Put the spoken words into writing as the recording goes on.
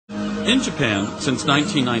In Japan, since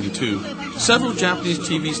 1992, several Japanese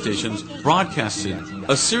TV stations broadcasted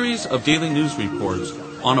a series of daily news reports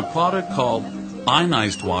on a product called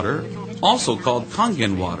ionized water, also called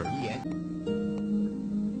Kangen water.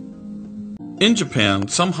 In Japan,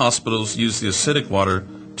 some hospitals use the acidic water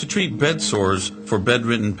to treat bed sores for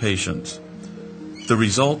bedridden patients. The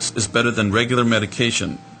results is better than regular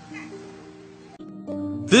medication.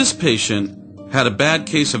 This patient had a bad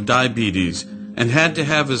case of diabetes and had to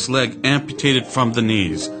have his leg amputated from the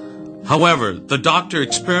knees. However, the doctor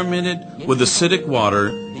experimented with acidic water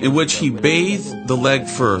in which he bathed the leg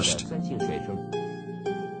first.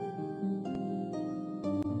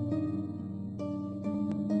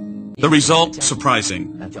 The result,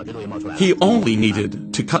 surprising. He only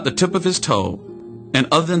needed to cut the tip of his toe, and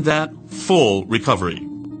other than that, full recovery.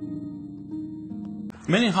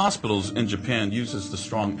 Many hospitals in Japan uses the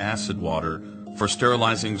strong acid water for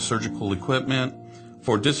sterilizing surgical equipment,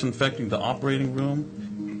 for disinfecting the operating room,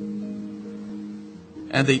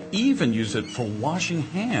 and they even use it for washing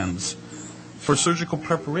hands for surgical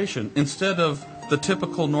preparation instead of the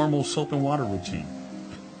typical normal soap and water routine.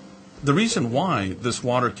 The reason why this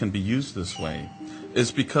water can be used this way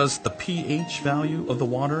is because the pH value of the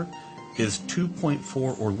water is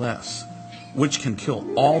 2.4 or less, which can kill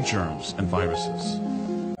all germs and viruses.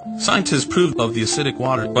 Scientists proved of the acidic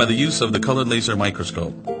water by the use of the colored laser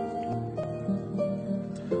microscope.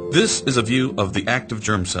 This is a view of the active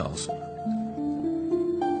germ cells.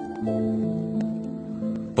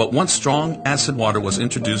 But once strong acid water was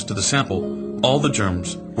introduced to the sample, all the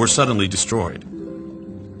germs were suddenly destroyed.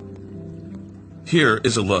 Here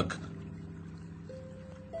is a look.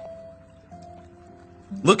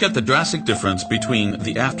 Look at the drastic difference between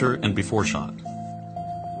the after and before shot.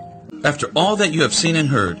 After all that you have seen and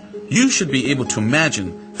heard, you should be able to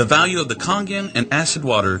imagine the value of the Kangen and acid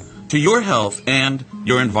water to your health and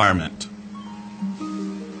your environment.